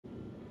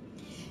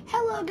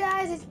Hello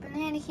guys, it's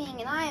Banana King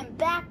and I am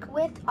back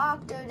with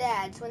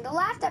Octodad. So in the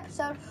last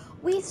episode,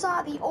 we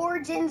saw the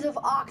origins of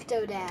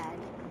Octodad.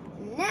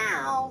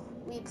 Now,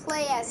 we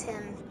play as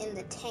him in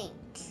the tank.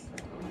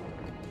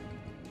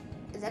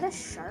 Is that a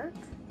shark?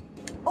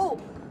 Oh,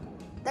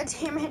 that's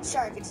Hammerhead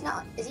Shark. It's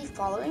not. Is he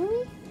following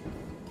me?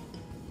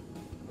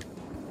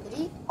 Did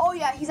he? Oh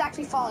yeah, he's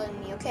actually following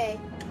me, okay.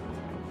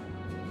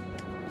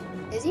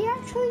 Is he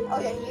actually? Oh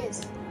yeah, he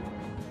is.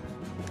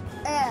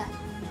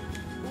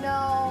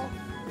 No.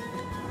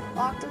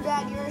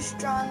 Octodad, you're a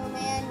strong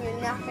man. You're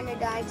not gonna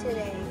die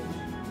today.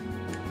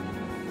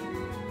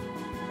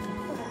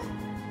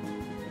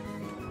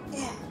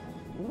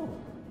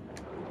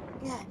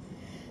 Yeah.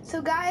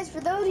 So guys,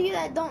 for those of you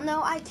that don't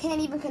know, I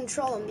can't even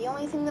control him. The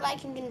only thing that I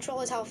can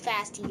control is how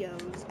fast he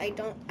goes.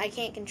 I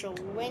can't control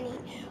when he,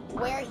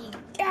 where he,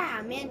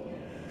 man.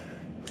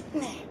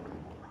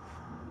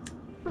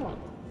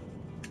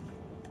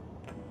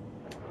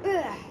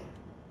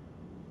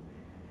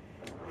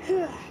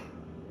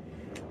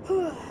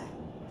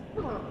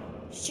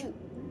 Shoot.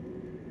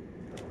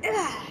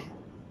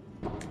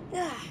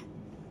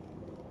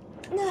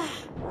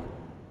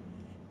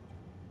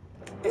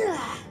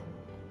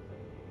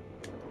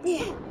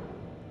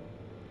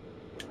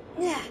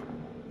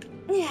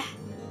 Yeah.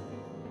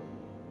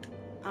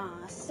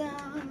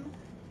 Awesome.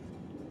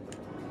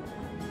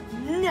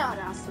 Not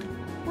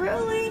awesome.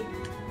 Really?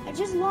 I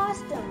just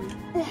lost him.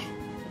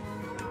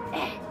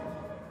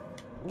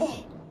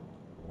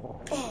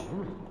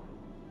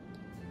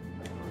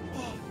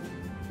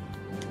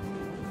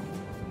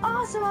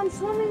 Awesome, I'm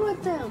swimming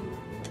with them.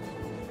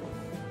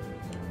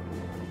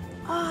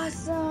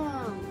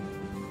 Awesome.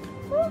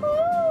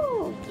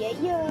 Woohoo!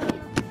 Yeah.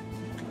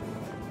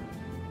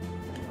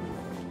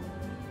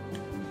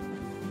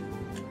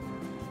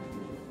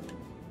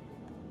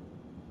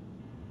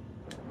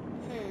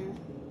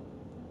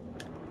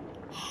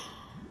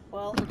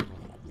 Well,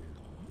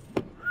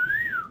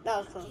 that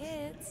was close.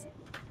 Kids,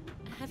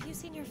 have you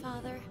seen your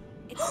father?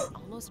 It's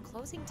almost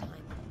closing time.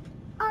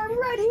 I'm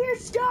right here,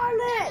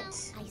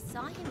 Scarlet! I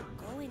saw him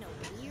go in a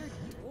weird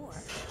door.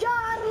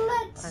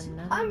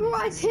 Scarlet! I'm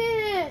right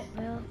here!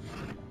 Well,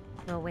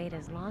 we'll wait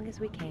as long as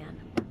we can.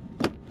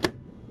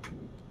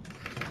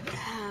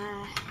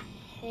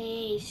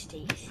 Hey,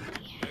 Stacy.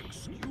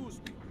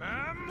 Excuse me,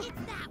 ma'am? It's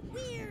that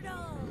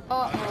weirdo!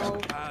 Uh-oh.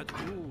 Bad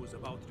news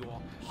about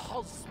your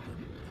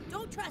husband.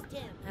 Don't trust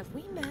him. Have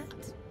we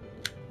met?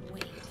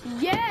 Wait.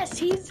 Yes,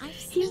 he's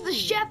the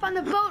chef on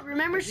the boat.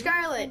 Remember, Are you a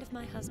Scarlet? friend of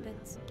my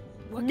husband's?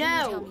 What No.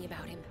 can you tell me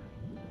about him?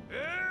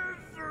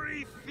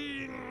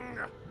 Everything.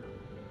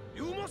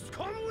 You must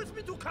come with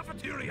me to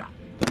cafeteria.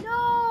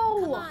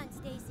 No! Come on,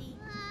 Stacy.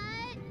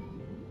 What?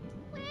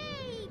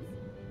 Wait.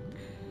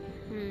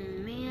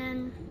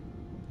 Man.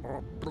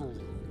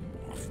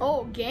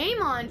 Oh,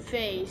 game on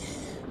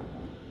face.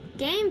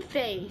 Game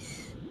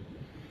face.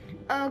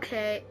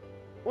 Okay.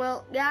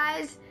 Well,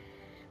 guys,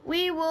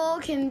 we will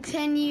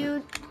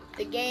continue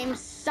the game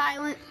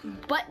silent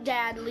but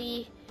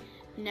deadly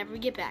whenever we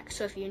get back.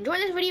 So if you enjoyed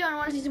this video and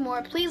want to see some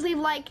more, please leave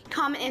a like,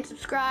 comment, and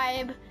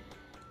subscribe.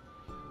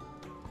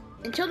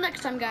 Until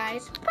next time,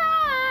 guys. Bye!